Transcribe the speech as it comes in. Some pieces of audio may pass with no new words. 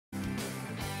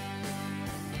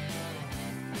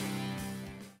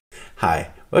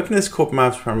Hi, welcome to this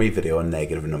Corbettmaths primary video on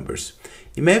negative numbers.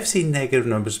 You may have seen negative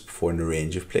numbers before in a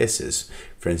range of places.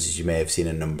 For instance, you may have seen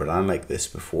a number line like this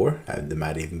before, and there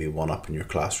might even be one up in your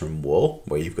classroom wall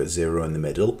where you've got 0 in the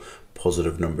middle,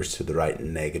 positive numbers to the right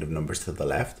and negative numbers to the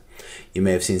left. You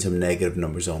may have seen some negative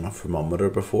numbers on a thermometer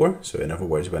before, so in other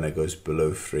words when it goes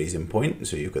below freezing point,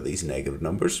 so you've got these negative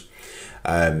numbers.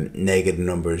 Negative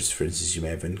numbers, for instance, you may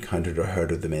have encountered or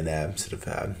heard of them in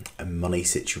a money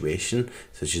situation,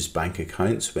 such as bank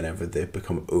accounts whenever they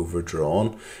become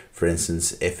overdrawn. For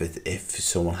instance, if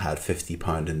someone had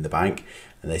 £50 in the bank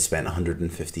and they spent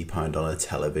 £150 on a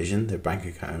television, their bank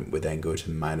account would then go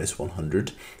to minus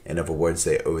 100. In other words,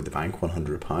 they owe the bank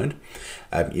 £100.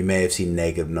 You may have seen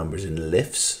negative numbers in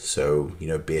lifts, so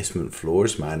basement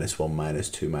floors, -1,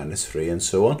 -2, -3, and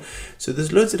so on. So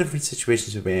there's loads of different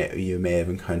situations where you may have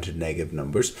encountered negative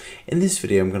numbers. In this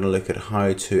video, I'm going to look at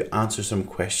how to answer some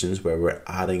questions where we're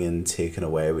adding and taking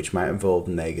away, which might involve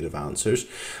negative answers.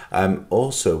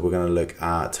 Also, we're going to look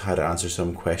at how to answer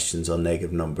some questions on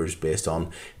negative numbers based on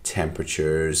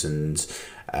temperatures and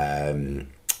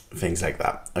things like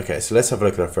that. Okay, so let's have a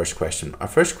look at our first question. Our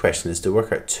first question is to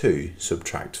work out 2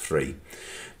 subtract 3.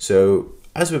 So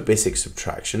as with basic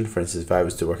subtraction, for instance, if I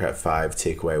was to work out 5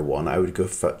 take away 1, I would go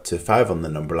to 5 on the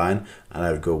number line and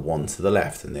I would go 1 to the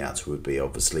left, and the answer would be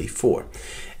obviously 4.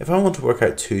 If I want to work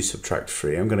out 2 subtract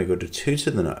 3, I'm going to go to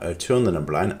 2 on the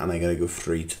number line and I'm going to go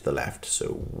 3 to the left. So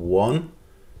 1,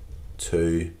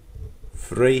 2,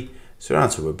 3. So our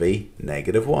answer would be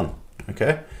 -1.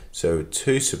 Okay, so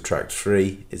 2 subtract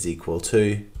 3 is equal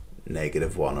to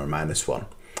 -1 or -1.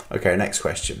 Okay, our next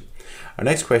question. Our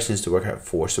next question is to work out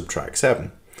 4 subtract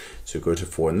 7. So go to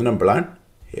 4 in the number line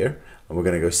here, and we're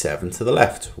going to go 7 to the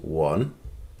left. 1,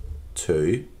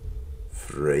 2,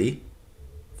 3,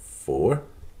 4,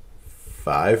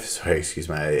 5. Sorry, excuse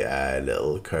my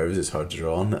little curves. It's hard to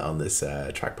draw on this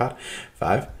trackpad.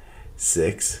 5,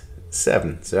 6,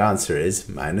 7. So our answer is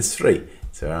 -3.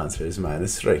 So our answer is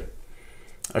 -3.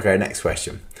 Okay, next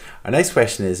question. Our next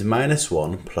question is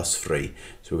 -1 plus 3.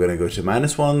 So we're going to go to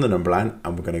 -1 on the number line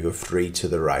and we're going to go 3 to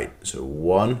the right. So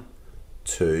 1,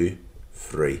 2,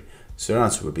 3. So our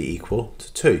answer would be equal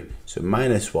to 2. So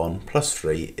 -1 plus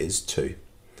 3 is 2.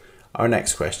 Our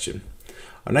next question.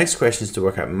 Our next question is to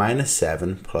work out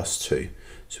 -7 plus 2.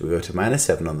 So we go to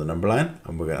 -7 on the number line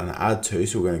and we're going to add 2.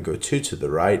 So we're going to go 2 to the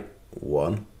right,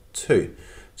 1, 2.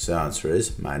 So the answer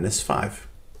is -5.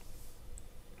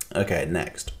 Okay,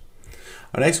 next.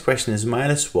 Our next question is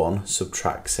 -1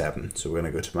 subtract 7. So we're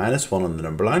going to go to -1 on the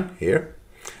number line here.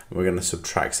 And we're going to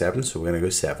subtract 7. So we're going to go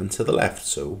 7 to the left.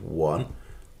 So 1,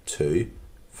 2,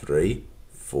 3,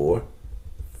 4,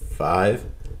 5,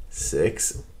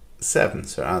 6, 7.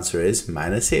 So our answer is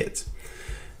 -8.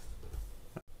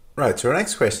 Right, so our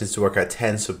next question is to work out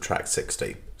 10 subtract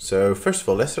 60. So first of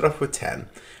all, let's start off with 10.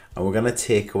 And we're going to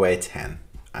take away 10.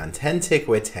 And 10 take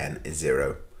away 10 is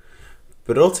 0.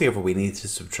 But altogether we need to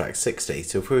subtract 60.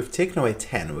 So if we've taken away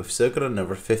 10, we've still got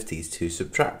another 50s to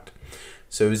subtract.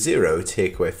 So 0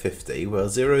 take away 50, well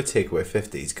 0 take away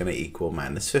 50 is going to equal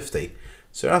 -50.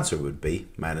 So our answer would be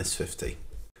 -50.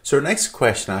 So our next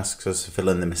question asks us to fill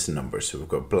in the missing numbers. So we've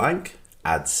got blank,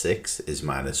 add 6 is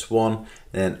 -1,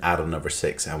 and then add another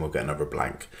 6 and we'll get another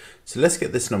blank. So let's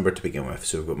get this number to begin with.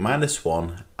 So we've got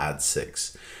 -1, add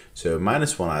 6. So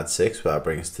 -1 add 6, well, that'll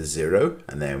bring us to 0,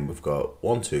 and then we've got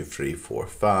 1, 2, 3, 4,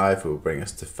 5, will bring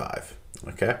us to 5.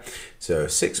 Okay, so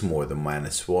 6 more than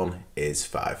 -1 is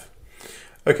 5.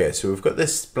 Okay, so we've got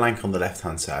this blank on the left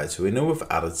hand side, so we know we've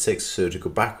added 6, so to go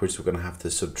backwards we're going to have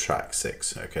to subtract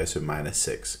 6. Okay, so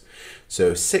 -6.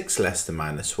 So 6 less than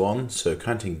 -1, so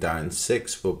counting down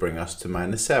 6 will bring us to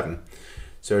 -7.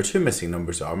 So our 2 missing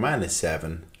numbers are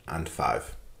 -7 and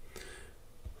 5.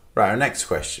 Right, our next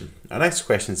question. Our next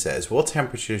question says, what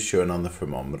temperature is shown on the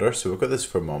thermometer? So we've got this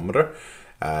thermometer.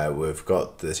 We've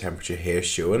got the temperature here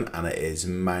shown, and it is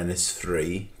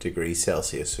 -3 degrees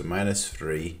Celsius. So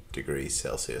 -3 degrees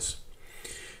Celsius.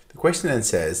 The question then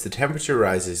says, the temperature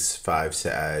rises 5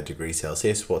 degrees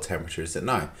Celsius. What temperature is it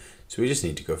now? So we just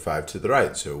need to go 5 to the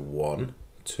right. So 1,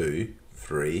 2,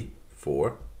 3,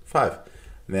 4, 5.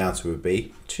 And the answer would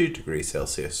be 2 degrees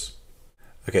Celsius.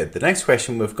 Okay, the next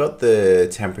question, we've got the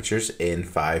temperatures in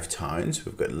 5 towns.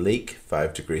 We've got Leek,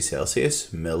 5 degrees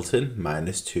Celsius, Milton,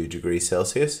 -2 degrees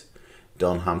Celsius,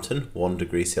 Donhampton, 1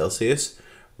 degree Celsius,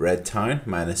 Redtown,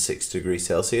 -6 degrees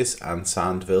Celsius, and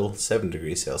Sandville, 7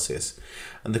 degrees Celsius.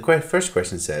 And the first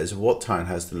question says, what town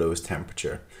has the lowest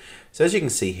temperature? So as you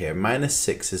can see here,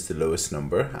 -6 is the lowest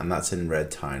number, and that's in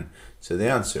Redtown. So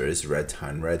the answer is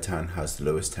Redtown. Redtown has the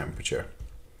lowest temperature.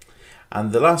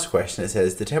 And the last question, it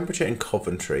says the temperature in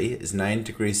Coventry is 9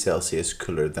 degrees Celsius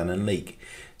cooler than in Leek.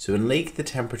 So in Leek the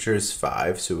temperature is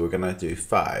 5, so we're going to do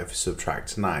 5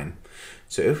 subtract 9.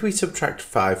 So if we subtract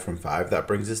 5 from 5, that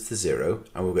brings us to 0,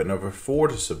 and we've got another 4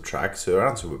 to subtract, so our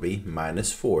answer would be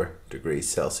 -4 degrees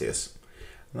Celsius.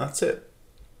 And that's it.